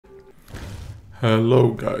Hello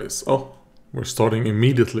guys. Oh, we're starting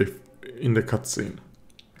immediately in the cutscene.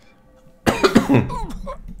 Oh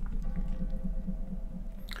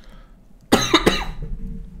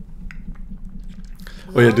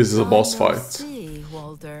yeah, this is a boss fight. See,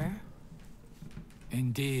 Walter.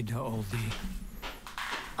 Indeed, oldie.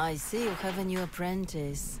 I see you have a new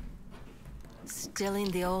apprentice. Still in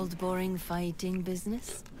the old boring fighting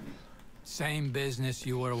business? Same business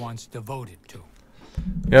you were once devoted to.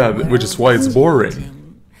 Yeah, which is why it's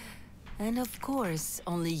boring. And of course,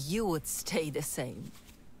 only you would stay the same.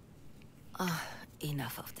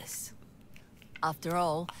 Enough of this. After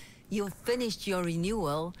all, you've finished your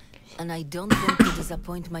renewal, and I don't want to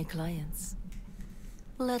disappoint my clients.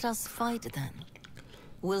 Let us fight then.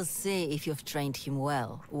 We'll see if you've trained him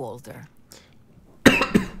well, Walter.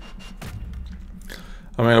 I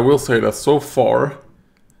mean, I will say that so far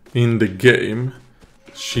in the game,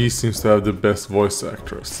 she seems to have the best voice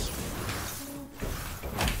actress.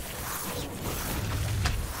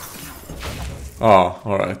 Ah,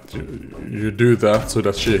 alright. You do that so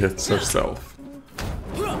that she hits herself.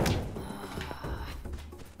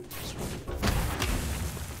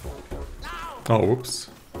 Oh, whoops.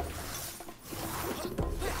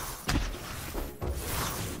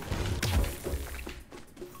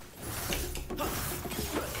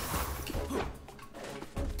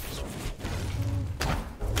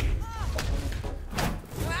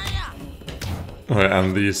 Oh,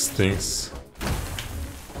 and these things.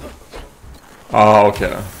 Ah,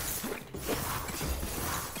 okay.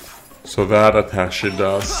 So that attack she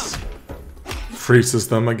does freezes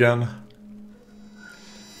them again.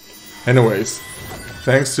 Anyways,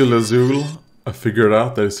 thanks to Lazul, I figured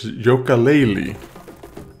out that it's Yooka-Laylee.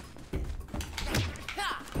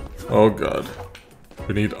 Oh god.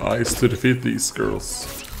 We need eyes to defeat these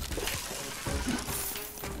girls.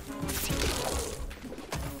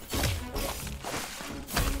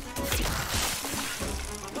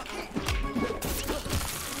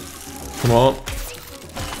 Come on.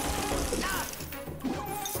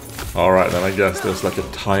 Alright, then I guess there's like a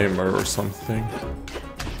timer or something.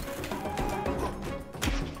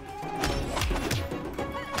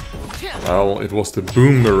 Well, it was the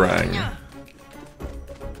boomerang.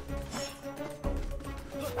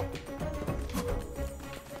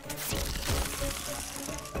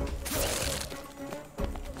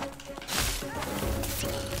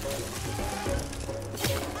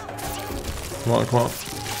 Come on, come on.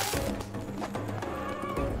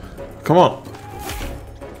 Come on.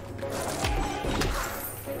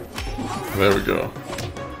 There we go.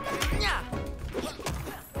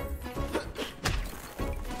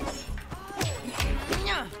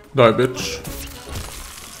 Die, bitch.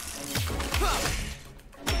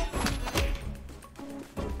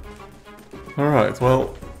 Alright,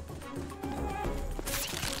 well.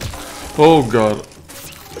 Oh god.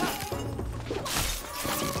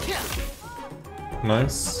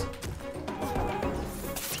 Nice.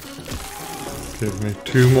 Give me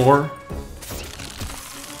 2 more.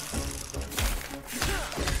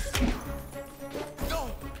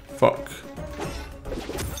 Fuck.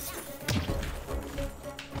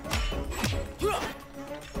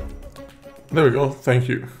 There we go, thank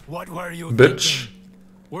you. What were you Bitch. thinking?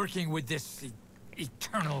 Working with this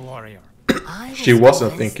eternal warrior. She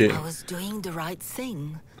wasn't thinking. I was doing the right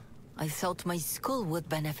thing. I thought my school would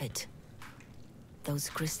benefit. Those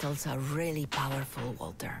crystals are really powerful,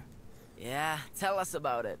 Walter. Yeah, tell us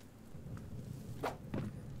about it.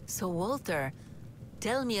 So, Walter,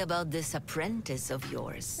 tell me about this apprentice of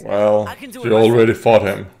yours. Well, I can do it you already myself. fought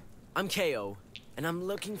him. I'm Kao, and I'm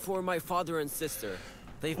looking for my father and sister.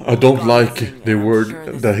 I don't like the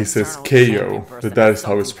word that he says KO, but that is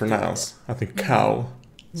how it's pronounced. I think cow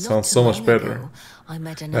sounds so much better. I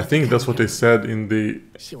think that's what they said in the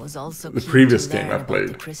previous game I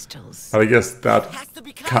played. But I guess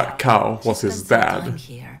that cow was his dad,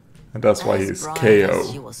 and that's why he's KO.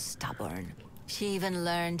 She was stubborn. She even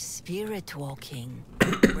learned spirit walking.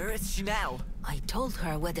 Where is she now? I told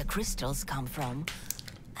her where the crystals come from,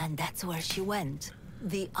 and that's where she went.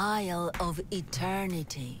 The Isle of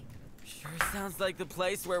Eternity. Sure sounds like the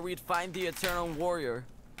place where we'd find the Eternal Warrior.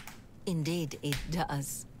 Indeed, it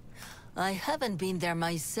does. I haven't been there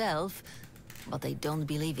myself, but I don't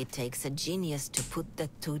believe it takes a genius to put the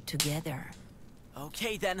two together.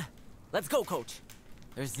 Okay then, let's go, Coach.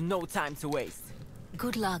 There's no time to waste.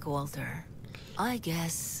 Good luck, Walter. I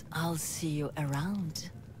guess I'll see you around.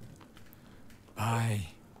 Bye,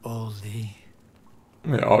 oldie.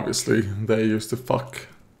 Yeah, obviously, they used to fuck.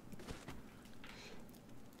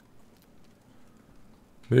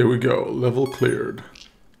 There we go, level cleared.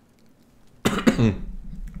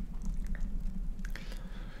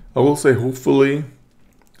 I will say hopefully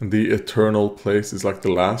the eternal place is like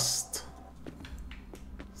the last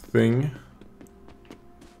thing.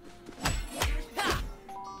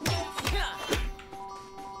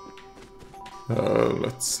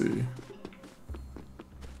 Let's see.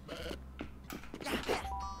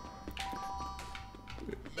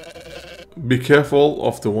 Be careful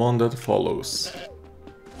of the one that follows.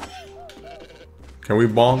 Can we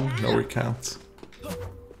bond? No, we can't.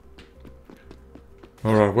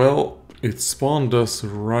 Alright, well, it spawned us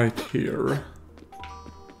right here.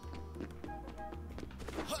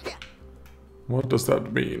 What does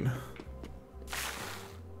that mean?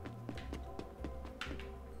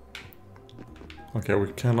 Okay,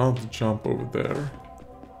 we cannot jump over there.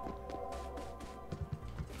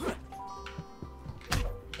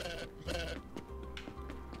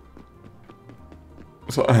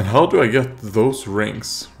 So, and how do I get those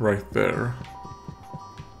rings right there?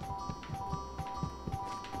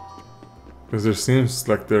 Because there seems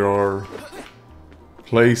like there are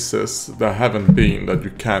places that haven't been that you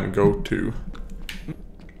can go to.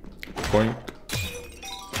 Point.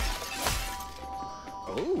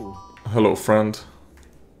 Oh. Hello, friend.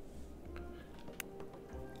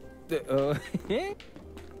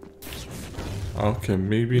 Okay,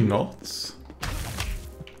 maybe not.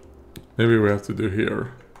 Maybe we have to do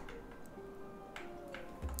here.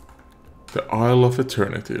 The Isle of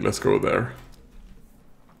Eternity. Let's go there.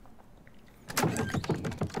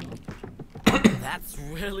 That's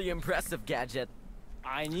really impressive, Gadget.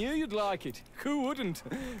 I knew you'd like it. Who wouldn't?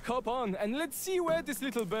 Hop on and let's see where this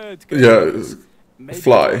little bird goes. Yeah, Maybe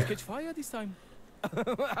fly. it'll catch fire this time.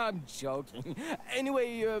 I'm joking.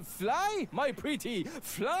 Anyway, fly, my pretty,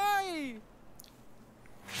 fly!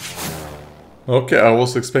 Okay, I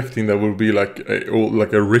was expecting that would be like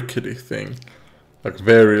a rickety thing, like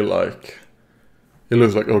very like. It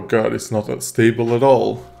looks like, oh god, it's not that stable at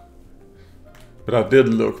all. But that did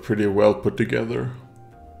look pretty well put together.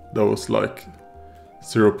 That was like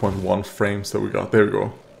 0.1 frames that we got. There we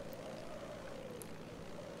go.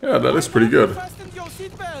 Yeah, that is pretty good. Fasten your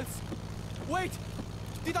seatbelts. Wait,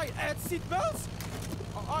 did I add seatbelts?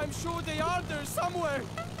 I'm sure they are there somewhere.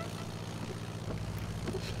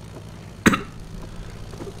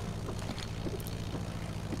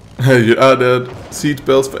 Hey, you added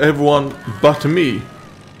seatbelts for everyone but me.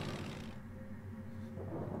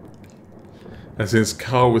 And since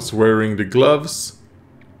Kao is wearing the gloves,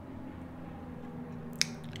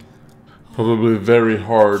 probably very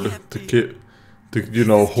hard to you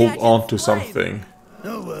know, hold on to something.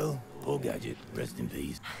 Oh well, poor Gadget, rest in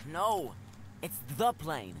peace. No, it's the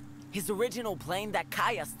plane. His original plane that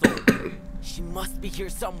Kaya stole. She must be here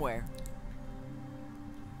somewhere.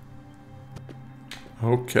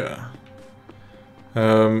 Okay.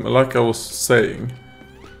 Like I was saying,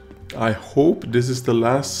 I hope this is the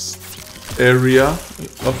last area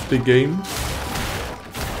of the game.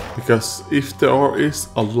 Because if there is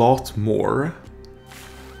a lot more,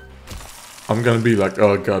 I'm gonna be like,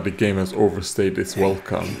 oh god, the game has overstayed its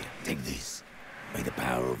welcome. Here, take this. May the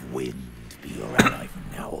power of wind be your ally from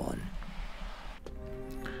now on.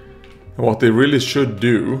 And what they really should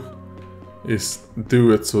do is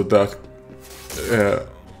do it so that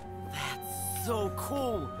So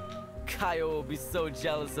cool. Kaya will be so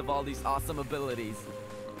jealous of all these awesome abilities.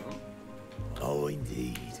 Oh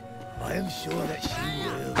indeed. I am sure that she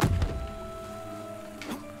will.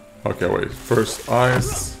 okay, wait. First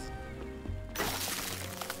ice,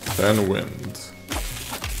 then wind.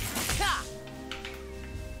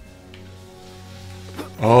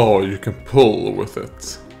 Oh, you can pull with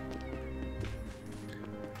it.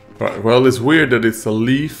 Right, well, it's weird that it's a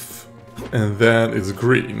leaf and then it's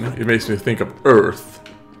green. It makes me think of Earth,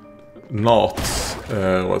 not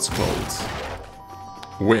what's it called?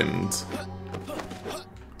 Wind.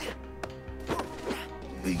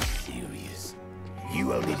 Be serious.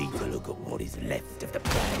 You only need to look at what is left of the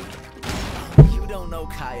plane. You don't know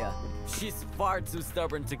Kaya. She's far too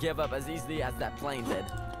stubborn to give up as easily as that plane did.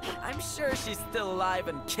 I'm sure she's still alive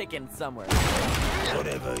and kicking somewhere.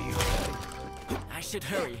 Whatever you say. I should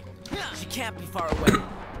hurry. She can't be far away.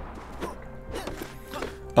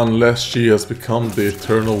 Unless she has become the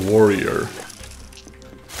Eternal Warrior.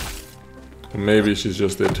 Or maybe she's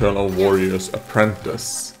just the Eternal Warrior's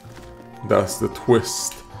apprentice. That's the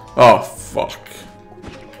twist. Oh, fuck.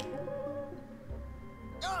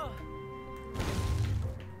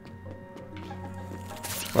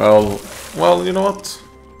 Well, you know what?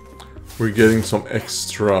 We're getting some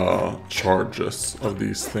extra charges of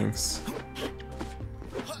these things.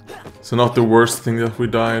 So not the worst thing that we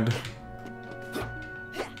died.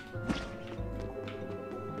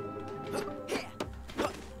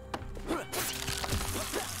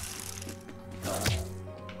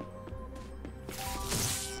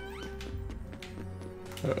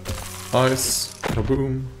 Ice.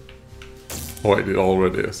 Kaboom. Oh wait, it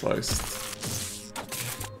already is iced.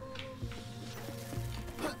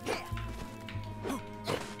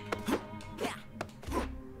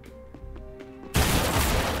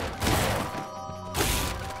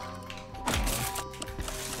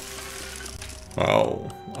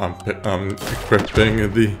 Well, I'm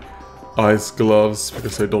equipping the ice gloves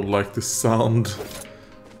because I don't like the sound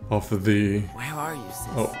of the... Where are you, sis?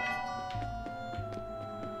 Oh.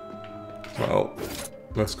 Well,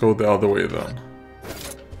 let's go the other way then.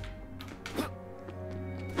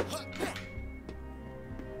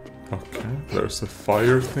 Okay, there's a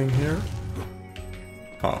fire thing here.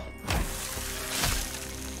 Ah.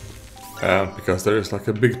 And because there is like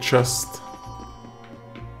a big chest.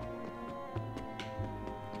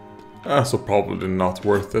 So probably not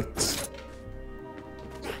worth it.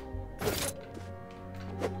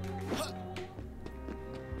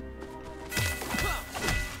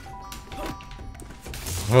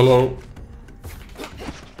 Hello.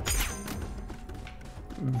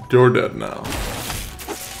 You're dead now.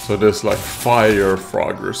 So there's like fire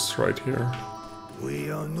froggers right here.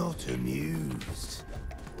 We are not amused.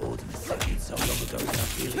 Orders settled so long ago in our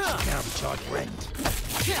village, now we charge rent.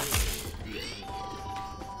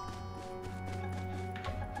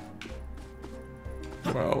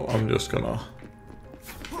 Well, I'm just gonna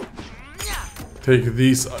take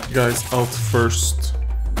these guys out first.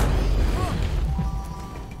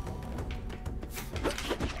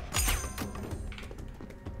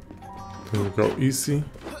 There we go, easy.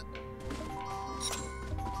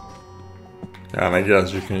 And I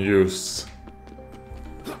guess you can use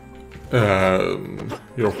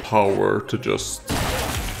your power to just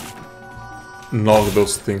knock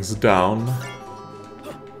those things down.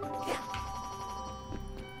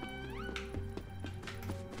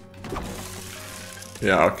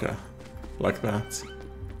 Yeah, okay. Like that.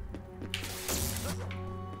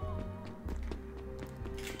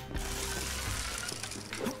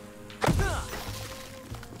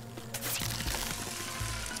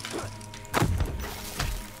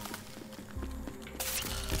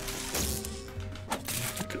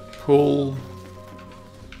 Okay, pull.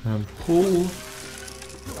 And pull.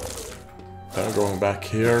 Going back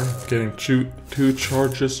here. Getting two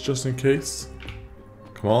charges just in case.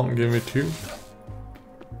 Come on, give me 2.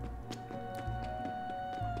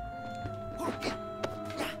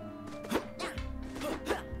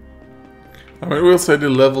 I will say the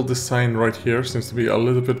level design right here seems to be a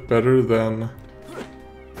little bit better than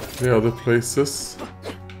the other places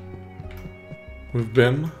we've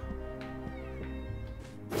been.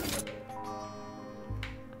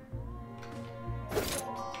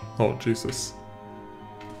 Oh, Jesus.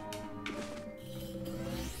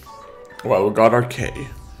 Well, we got our K.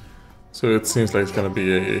 So it seems like it's gonna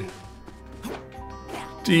be a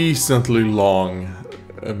decently long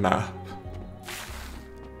map.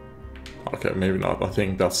 Okay, maybe not. I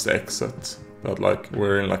think that's the exit. But like,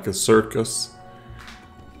 we're in like a circus.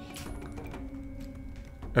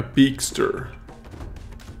 A beakster.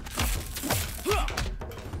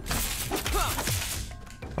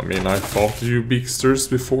 I mean, I fought you beaksters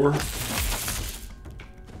before.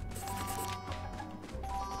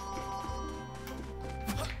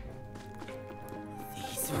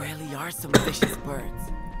 These really are some vicious birds.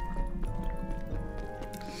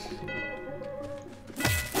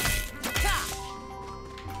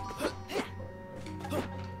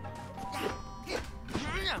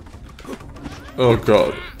 Oh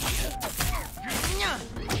god.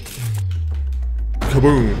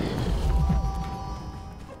 Kaboom!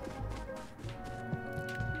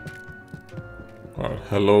 Alright,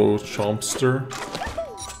 hello, Chompster.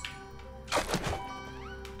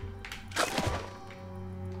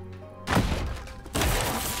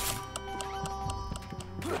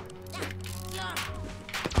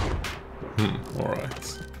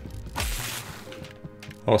 Alright.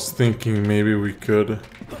 I was thinking maybe we could...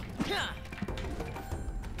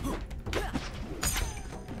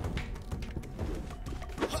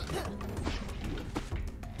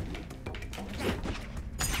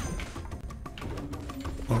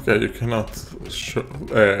 Okay, you cannot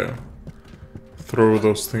throw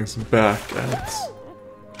those things back at...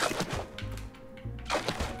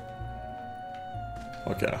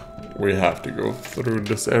 Okay, we have to go through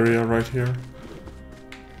this area right here.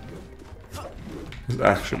 It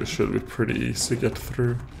actually should be pretty easy to get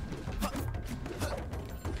through.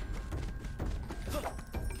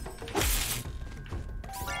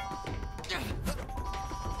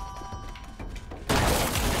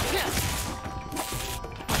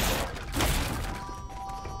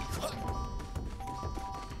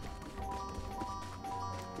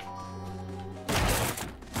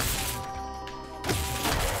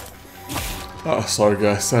 Sorry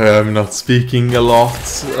guys, I am not speaking a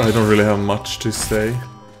lot. I don't really have much to say.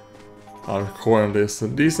 I'm recording this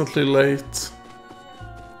decently late.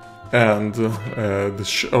 And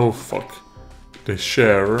oh fuck. The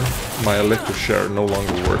share, my electric share no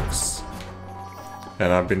longer works.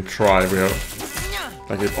 And I've been trying, we have,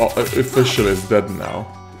 like it officially is dead now.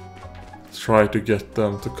 Try to get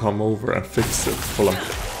them to come over and fix it for like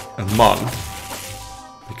a month.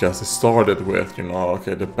 Because it started with, you know,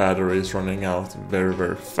 okay, the battery is running out very,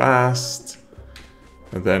 very fast.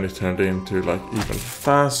 And then it turned into like even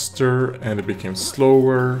faster and it became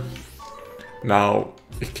slower. Now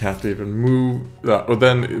it can't even move. But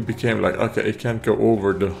then it became like, okay, it can't go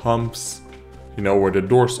over the humps, you know, where the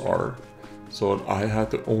doors are. So I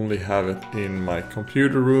had to only have it in my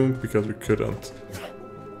computer room because we couldn't,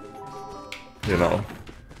 you know.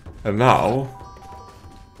 And now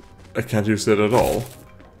I can't use it at all.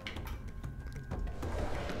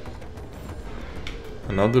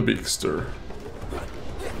 Another beakster.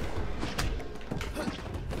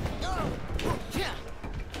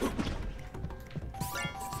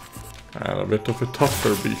 And a bit of a tougher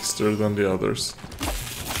beakster than the others.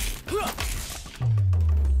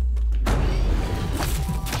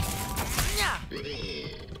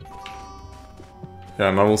 Yeah,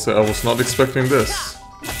 and I will say I was not expecting this.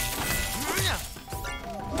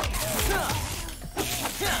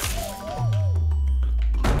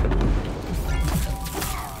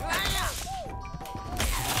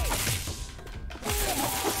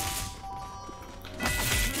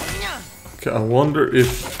 Okay, I wonder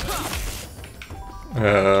if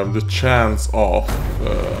the chance of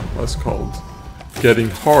what's it called, getting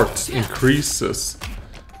hearts increases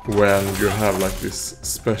when you have like this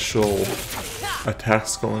special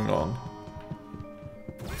attacks going on.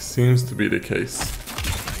 Seems to be the case.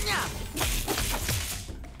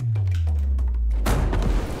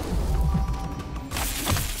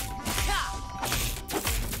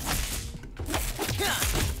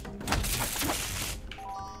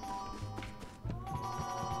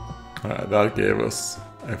 That gave us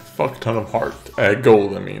a fuck ton of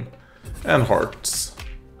gold, I mean, and hearts.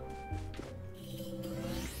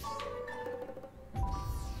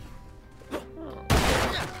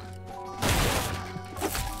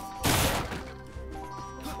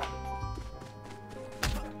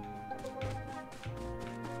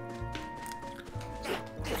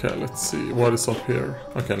 Okay, let's see, what is up here?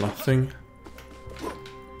 Okay, nothing.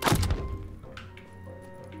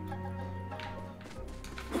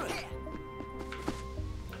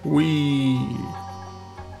 Wee.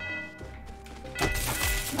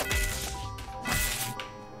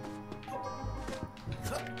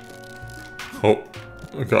 Oh,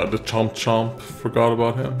 God, the Chomp Chomp. Forgot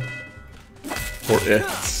about him. Or it.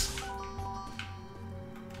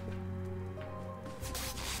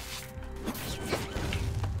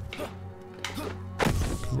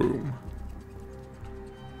 Boom.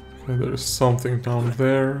 Okay, there's something down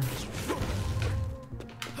there.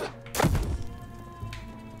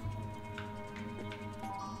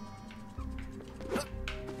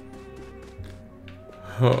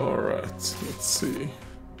 Alright, let's see.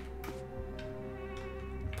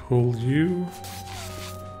 Pull you.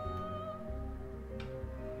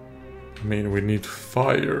 I mean, we need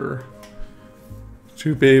fire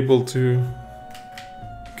to be able to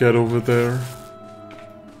get over there.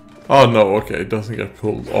 Oh no, okay, it doesn't get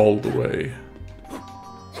pulled all the way.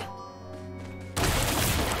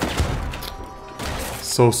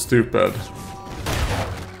 So stupid.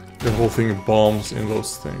 The whole thing bombs in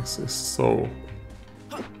those things is so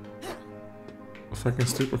fucking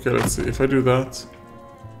stupid. Okay, let's see. If I do that.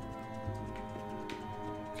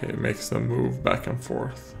 Okay, it makes them move back and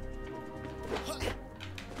forth.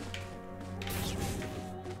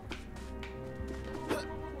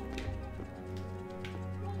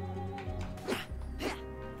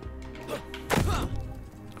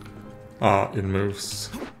 Ah, it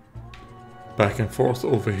moves back and forth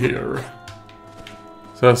over here.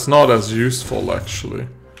 So that's not as useful, actually.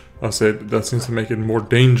 I say that seems to make it more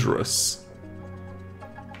dangerous.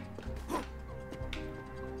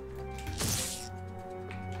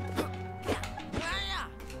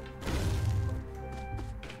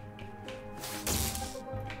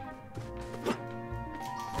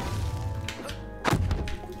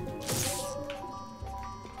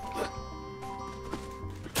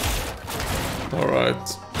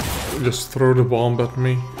 Alright, just throw the bomb at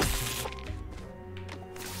me.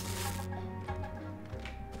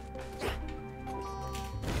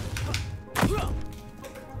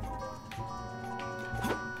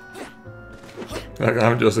 Like,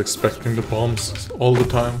 I'm just expecting the bombs all the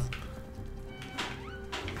time.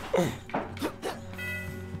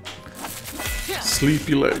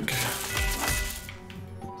 sleepy leg.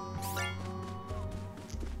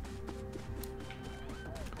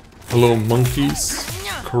 Hello, monkeys.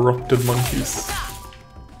 Corrupted monkeys.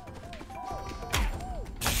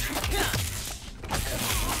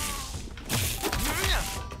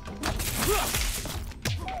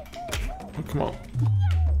 Oh, come on.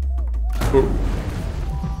 Oh.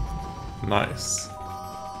 Nice.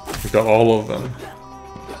 We got all of them.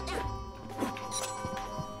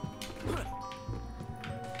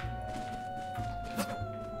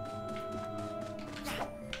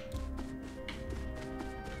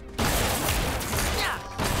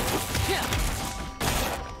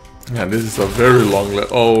 Yeah, this is a very long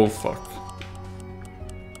oh fuck.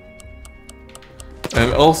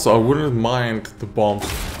 And also I wouldn't mind the bombs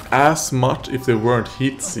as much if they weren't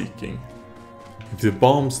heat seeking. If the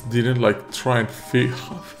bombs didn't like try and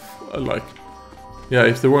like, yeah,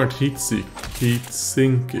 if they weren't heat seeking,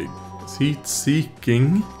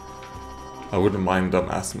 I wouldn't mind them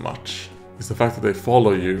as much. It's the fact that they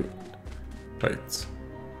follow you. Wait.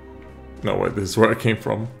 No, wait, this is where I came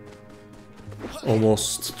from.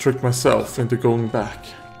 Almost tricked myself into going back.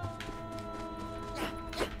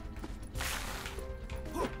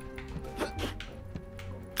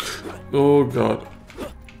 Oh god.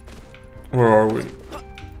 Where are we?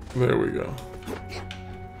 There we go.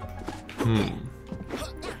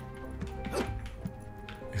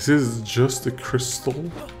 Is this just a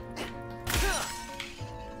crystal?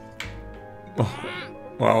 Oh,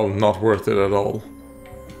 well, not worth it at all.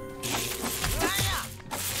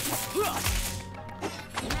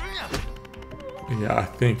 Yeah, I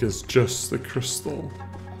think it's just the crystal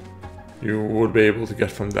you would be able to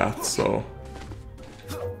get from that, so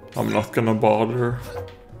I'm not gonna bother.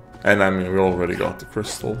 And I mean, we already got the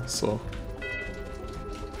crystal, so...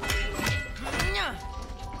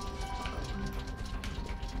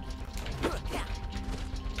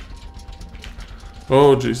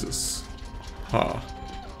 Oh, Jesus. Ha.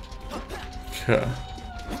 Okay.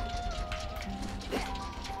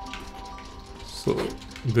 So,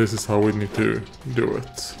 this is how we need to do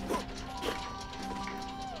it.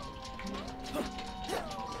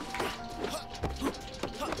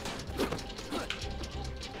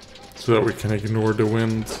 So that we can ignore the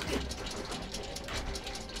wind.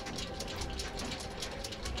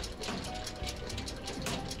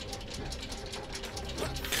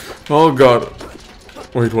 Oh god.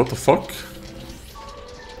 Wait, what the fuck?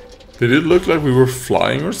 Did it look like we were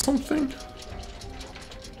flying or something?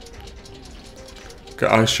 Okay,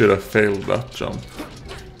 I should have failed that jump.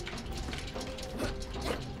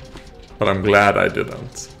 But I'm glad I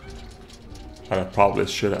didn't. And I probably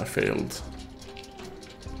should have failed.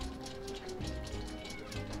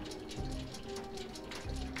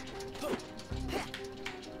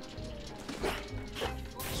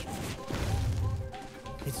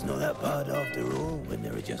 It's not that bad after all when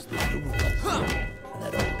there are just the two of us. And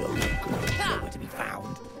that old girl is nowhere to be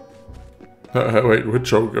found. Wait,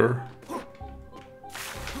 which ogre?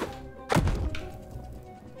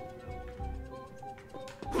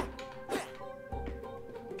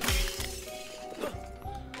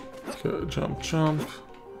 Okay, jump, jump.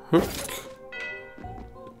 Hook.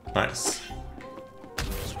 Nice.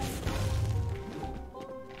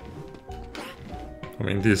 I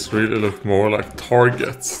mean, these really look more like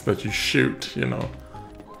targets that you shoot, you know.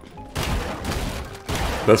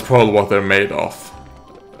 That's probably what they're made of.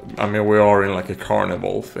 I mean, we are in like a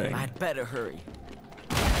carnival thing. I'd better hurry.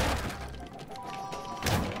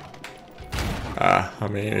 I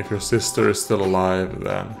mean, if your sister is still alive,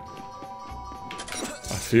 then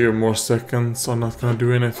a few more seconds are not gonna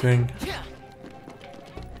do anything.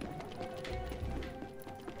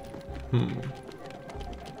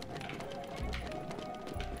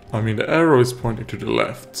 I mean, the arrow is pointing to the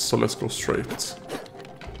left, so let's go straight.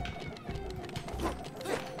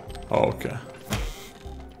 Oh, okay.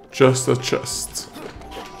 Just a chest.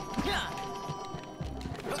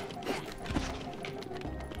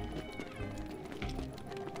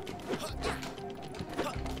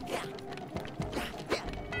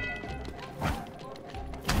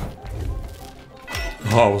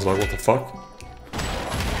 Oh, I was like, what the fuck?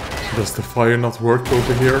 Does the fire not work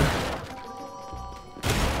over here?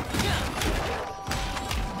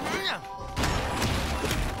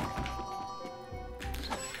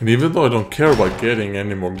 And even though I don't care about getting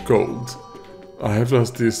any more gold, I have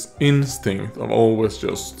just this instinct of always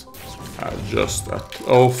just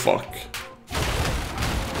oh fuck.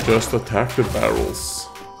 Just attack the barrels.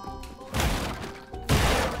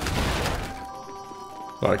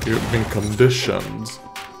 Like you've been conditioned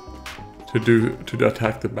to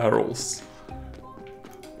attack the barrels.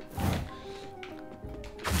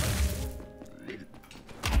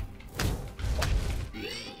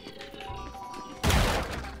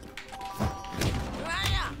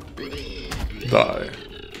 Die.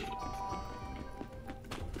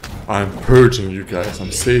 I'm purging you guys. I'm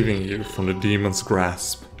saving you from the demon's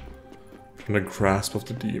grasp. From the grasp of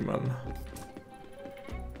the demon.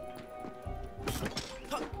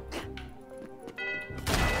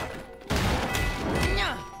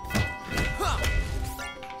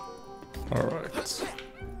 Alright.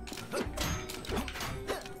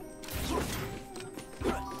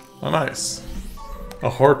 Oh, nice. A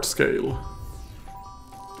heart scale.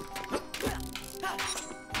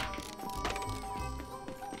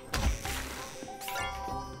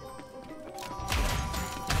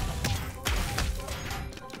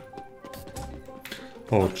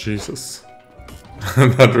 Oh, Jesus.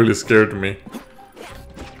 That really scared me.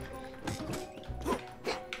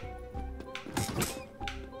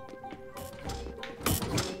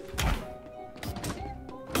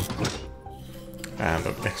 And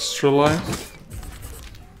an extra life.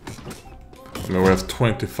 I mean, we have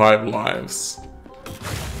 25 lives.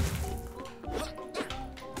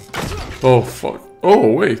 Oh, fuck.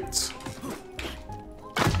 Oh, wait.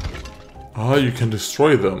 Ah, you can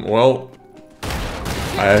destroy them. Well,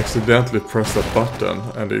 I accidentally pressed that button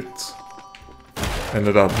and it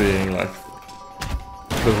ended up being like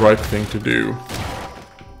the right thing to do.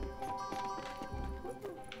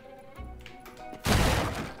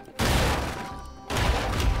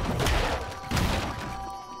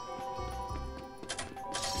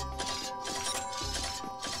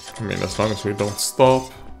 I mean, as long as we don't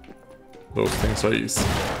stop, those things are easy.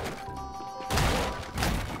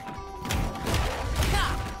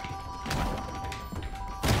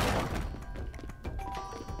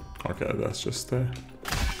 Okay, that's just the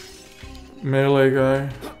melee guy.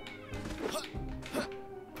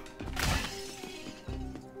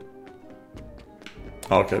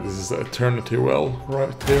 Okay, this is the Eternity Well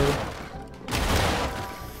right here.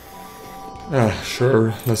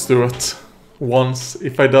 Sure, let's do it. Once,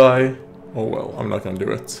 if I die, oh well, I'm not gonna do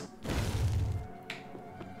it.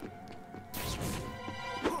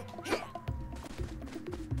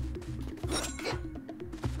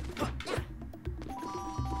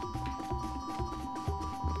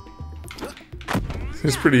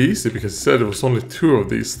 It's pretty easy because he said it was only 2 of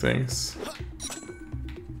these things.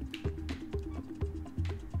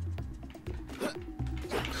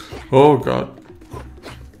 Oh god.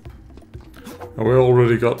 And we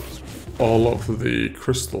already got all of the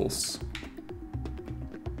crystals.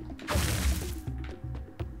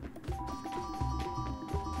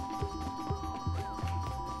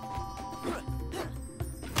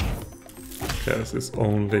 Okay, there's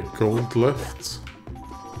only gold left.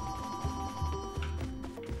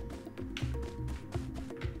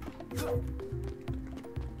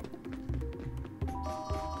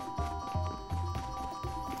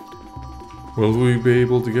 Will we be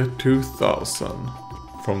able to get 2,000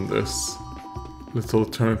 from this little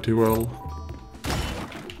Eternity Well?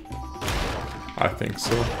 I think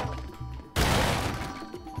so.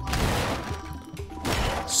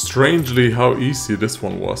 Strangely how easy this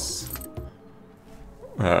one was.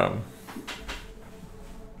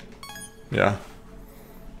 Yeah.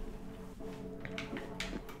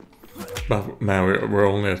 But man, we're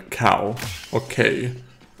only at Kao. Okay.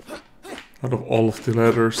 Out of all of the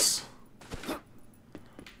letters.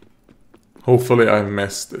 Hopefully I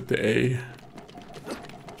missed the A.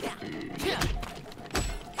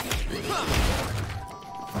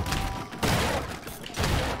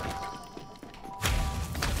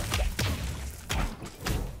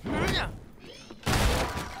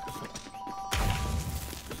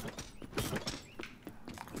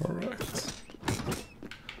 Alright.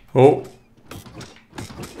 Oh.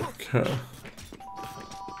 Okay.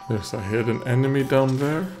 There's a hidden enemy down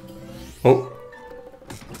there. Oh.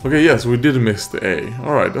 Okay, yes, we did miss the A.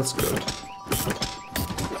 Alright, that's good.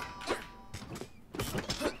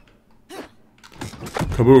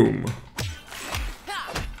 Kaboom.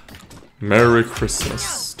 Merry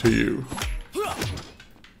Christmas to you.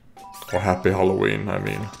 Or Happy Halloween, I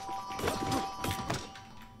mean.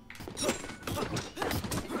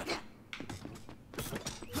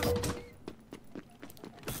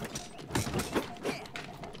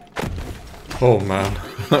 Oh man.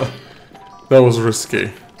 That was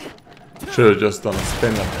risky. Should have just done a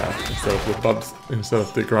spin attack instead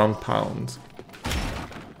of the ground pound.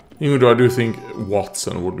 Even though I do think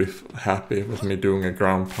Watson would be happy with me doing a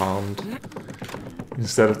ground pound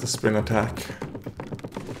instead of the spin attack.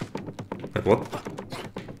 Wait, what?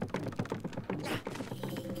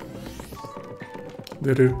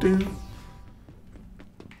 Do-do-do.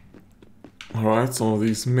 Alright, some of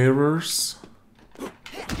these mirrors.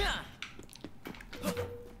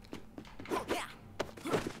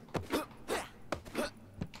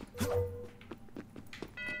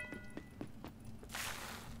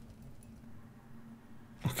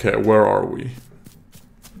 Okay, where are we?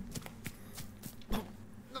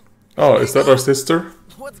 Oh, is that our sister?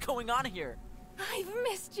 What's going on here? I've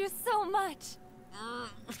missed you so much.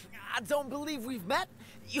 I don't believe we've met.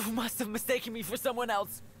 You must have mistaken me for someone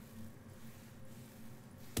else.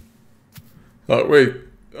 Wait,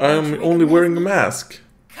 I'm only wearing a mask.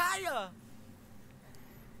 Kaya!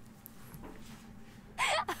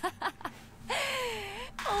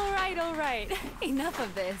 All right. Enough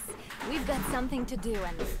of this. We've got something to do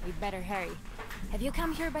and we'd better hurry. Have you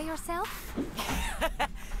come here by yourself?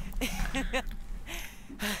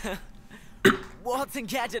 Walt and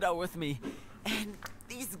Gadget are with me. And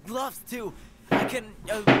these gloves too. I can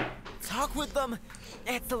talk with them.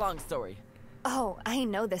 It's a long story. Oh, I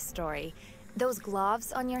know this story. Those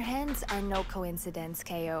gloves on your hands are no coincidence,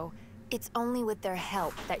 Kao. It's only with their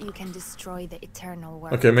help that you can destroy the eternal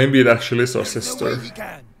world. Okay, maybe it actually is our No way sister. we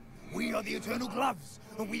can. We are the Eternal Gloves,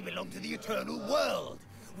 and we belong to the Eternal World.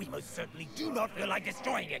 We most certainly do not feel like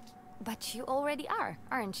destroying it. But you already are,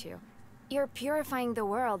 aren't you? You're purifying the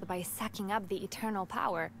world by sucking up the eternal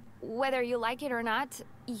power. Whether you like it or not,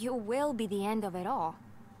 you will be the end of it all.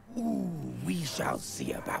 Ooh, we shall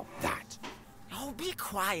see about that. Oh, be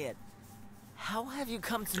quiet. How have you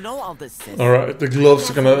come to know all this, sis? Alright, the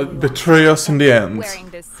gloves are gonna betray us in the end.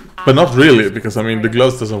 Wearing this But not really, because I mean the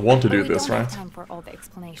gloves doesn't want to But do we this, don't have right? time for all the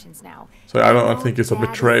explanations now. So I don't think it's a Dad is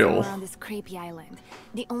betrayal. somewhere on this creepy island.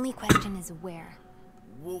 The only question is where.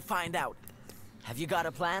 We'll find out. Have you got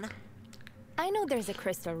a plan? I know there's a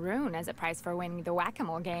crystal rune as a prize for winning the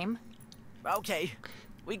whack-a-mole game. Okay.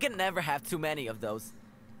 We can never have too many of those.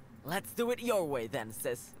 Let's do it your way then,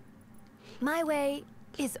 sis. My way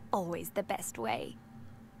is always the best way.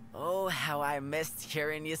 Oh, how I missed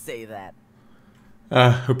hearing you say that.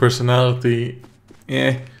 Her personality,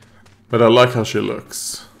 but I like how she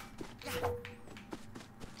looks.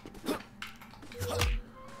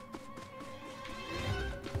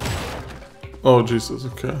 Oh Jesus,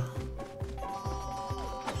 okay.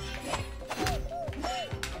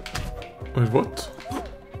 Wait, what?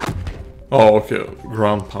 Oh, okay,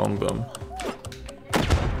 ground pound them.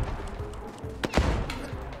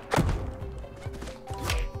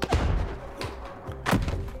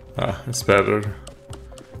 It's better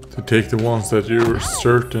to take the ones that you're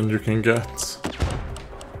certain you can get.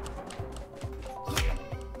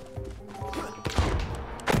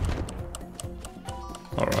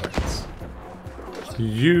 Alright.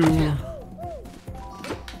 You.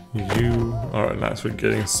 Alright, nice. We're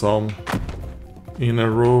getting some in a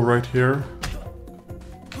row right here.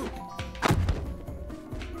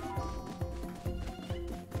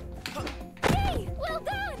 Hey, well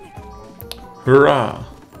done! Hurrah!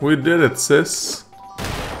 We did it, sis!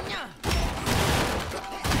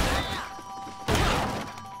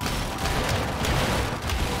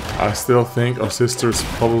 I still think our sister is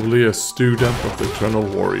probably a student of the Eternal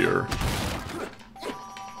Warrior.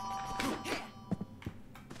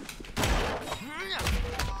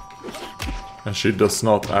 And she does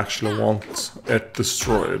not actually want it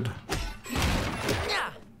destroyed.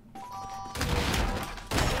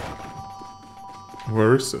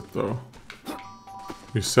 Where is it though?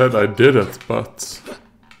 You said I did it, but...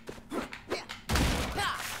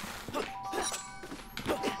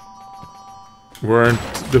 Weren't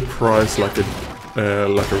the prize like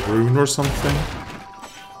a rune or something?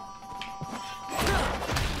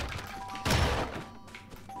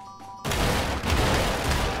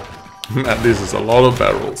 Man, this is a lot of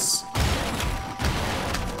barrels.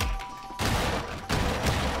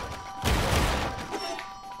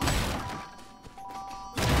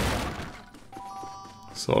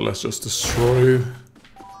 So let's just destroy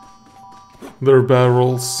their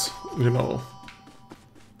barrels, you know.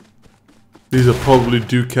 These are probably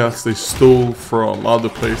ducats they stole from other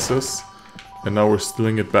places, and now we're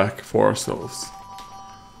stealing it back for ourselves.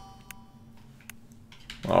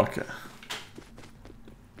 Okay.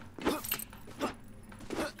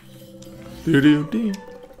 Doo-doo-dee.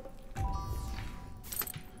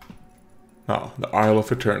 Now, the Isle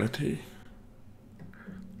of Eternity.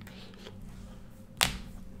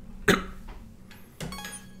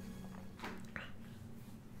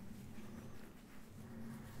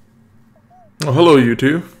 Oh, hello, you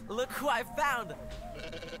two. Look who I found!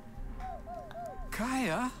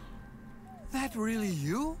 Kaya? That really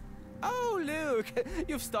you? Oh, look!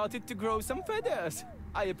 You've started to grow some feathers.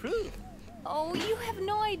 I approve. Oh, you have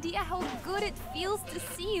no idea how good it feels to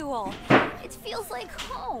see you all. It feels like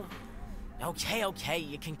home. Okay,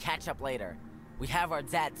 you can catch up later. We have our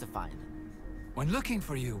dad to find. When looking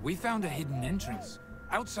for you, we found a hidden entrance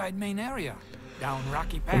outside main area. down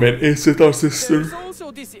rocky I path. mean, is it our sister? There's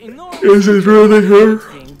also this enormous Is it really her?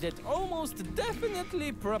 thing that almost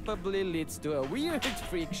definitely probably leads to a weird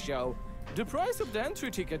freak show. The price of the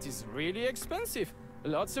entry ticket is really expensive.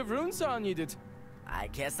 Lots of runes are needed. I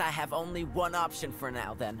guess I have only one option for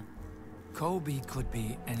now then. Kobe could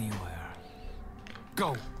be anywhere.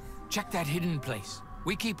 Go. Check that hidden place.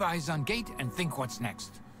 We keep eyes on gate and think what's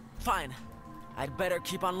next. Fine. I'd better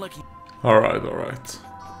keep on looking. Alright, alright.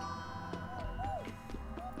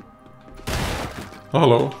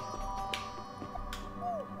 Hello.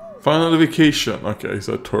 Final vacation. Okay, he's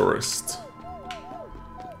a tourist.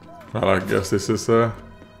 Well, I guess this is a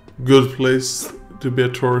good place to be a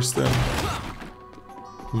tourist in.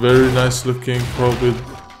 Very nice looking, probably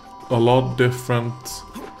a lot different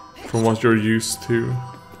from what you're used to.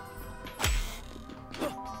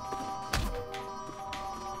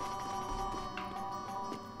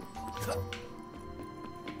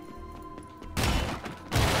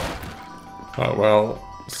 Oh,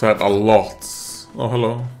 well, said a lot. Oh,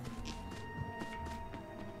 hello.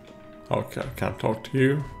 Okay, I can't talk to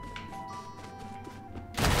you.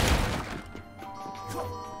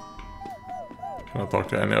 Can I talk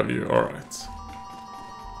to any of you? Alright.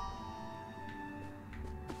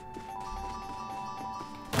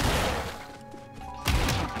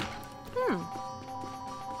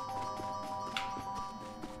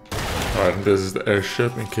 Alright, this is the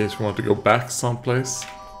airship in case we want to go back someplace.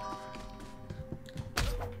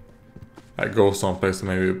 I go someplace to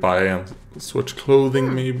maybe buy and switch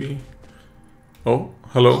clothing, maybe. Oh,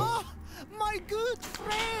 hello. Oh, my good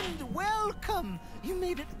friend, welcome. You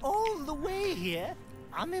made it all the way here.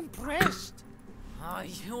 I'm impressed. Oh,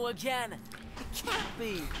 you again? It can't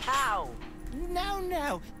be. How?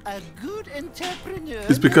 Now, a good entrepreneur.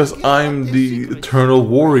 It's because knows I'm the the secret. eternal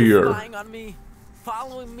warrior. Spying on me?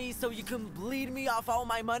 Following me so you can bleed me off all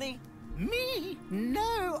my money? Me?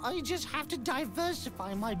 No, I just have to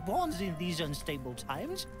diversify my bonds in these unstable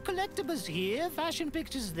times. Collectibles here, fashion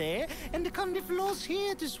pictures there, and the candy floss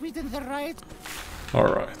here to sweeten the ride.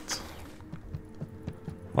 Alright.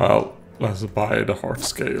 Well, let's buy the heart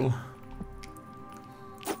scale.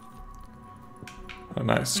 A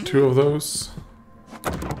nice 2 of those.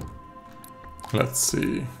 Let's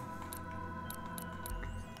see.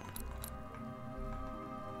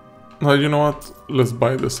 No, you know what? Let's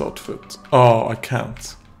buy this outfit. Oh, I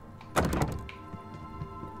can't.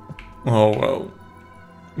 Oh well.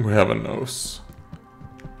 We have a nose.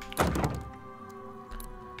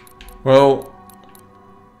 Well,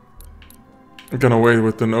 I'm gonna wait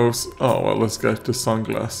with the nose. Oh well, let's get the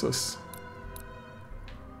sunglasses.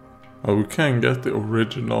 Oh, we can get the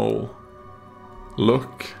original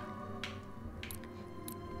look.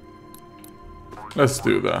 Let's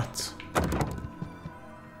do that.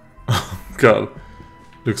 God,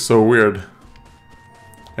 looks so weird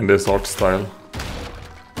in this art style.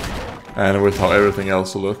 And with how everything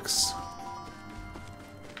else looks.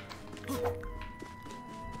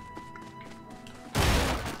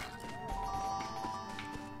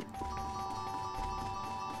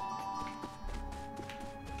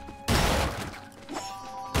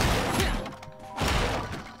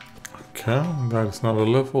 Okay, that is not a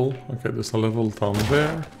level. Okay, there's a level down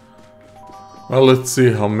there. Well, let's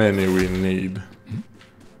see how many we need.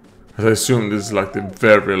 I assume this is like the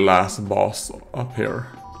very last boss up here.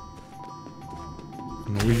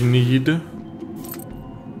 And we need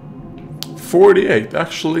 48,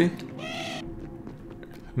 actually.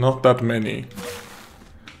 Not that many.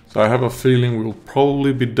 So I have a feeling we'll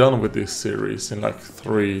probably be done with this series in like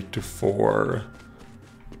 3 to 4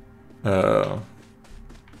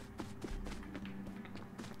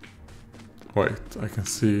 wait, I can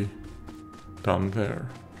see down there.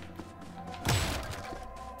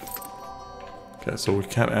 Okay, so we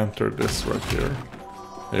can't enter this right here.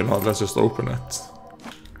 You know, let's just open it.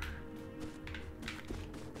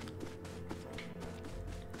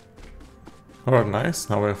 Alright, nice.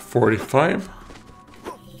 Now we have 45.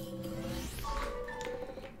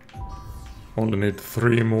 Only need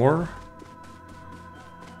 3 more.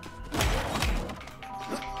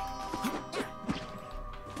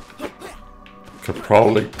 Could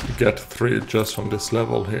probably get 3 just from this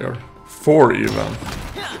level here. 4 even.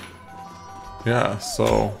 Yeah,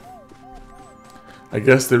 so I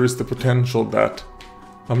guess there is the potential that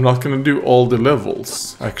I'm not gonna do all the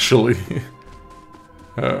levels, actually.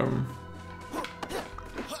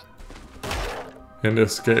 In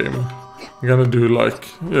this game. I'm gonna do like,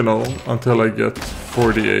 you know, until I get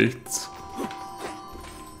 48.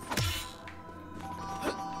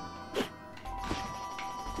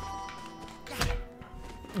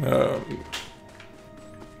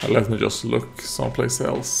 Let me just look someplace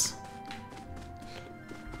else.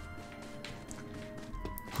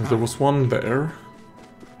 There was one there.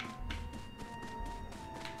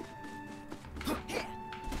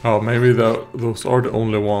 Oh, maybe those are the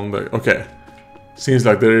only one that... Okay. Seems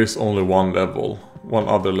like there is only one level. One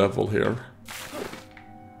other level here.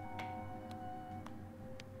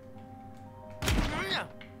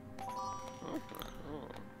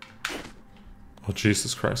 Oh,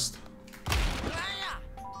 Jesus Christ.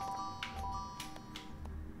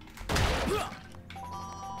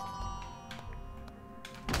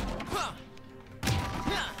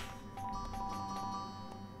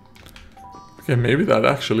 Okay, maybe that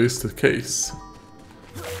actually is the case.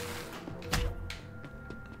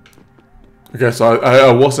 Okay, so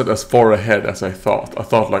I wasn't as far ahead as I thought. I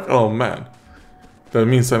thought like, oh man, that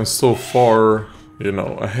means I'm so far, you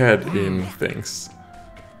know, ahead in things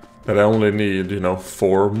that I only need, you know,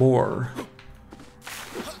 4 more.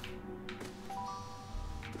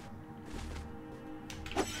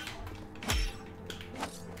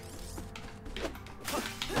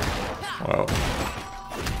 Well,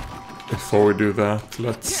 before we do that,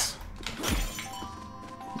 let's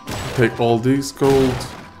take all these gold.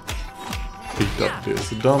 Beat up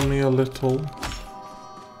this dummy a little.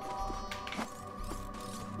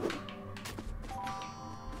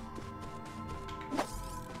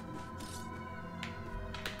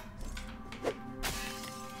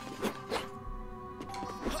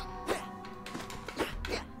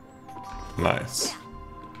 Nice.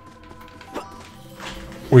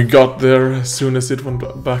 We got there as soon as it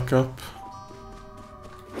went back up.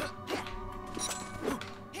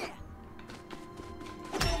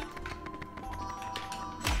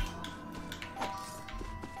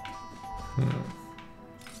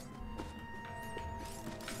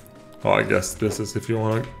 Oh, I guess this is if you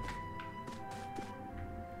want to...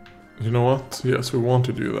 You know what? Yes, we want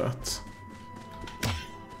to do that.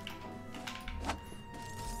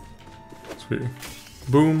 Sweet.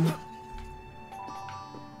 Boom.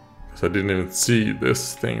 Because I didn't even see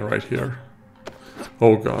this thing right here.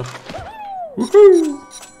 Oh god. Woohoo!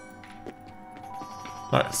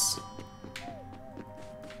 Nice.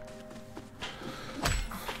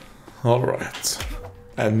 Alright.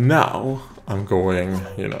 And now I'm going,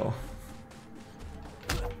 you know...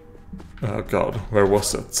 Oh god, where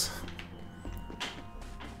was it?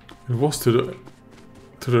 It was to the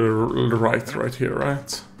right here,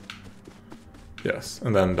 right? Yes,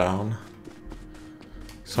 and then down.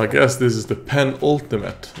 So I guess this is the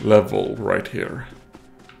penultimate level right here.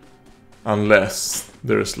 Unless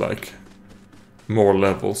there's like more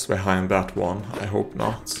levels behind that one, I hope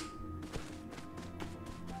not.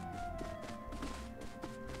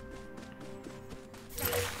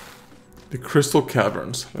 The Crystal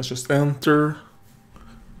Caverns. Let's just enter.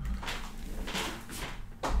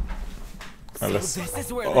 And let's...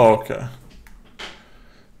 Oh, okay.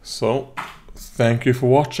 So, thank you for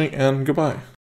watching and goodbye.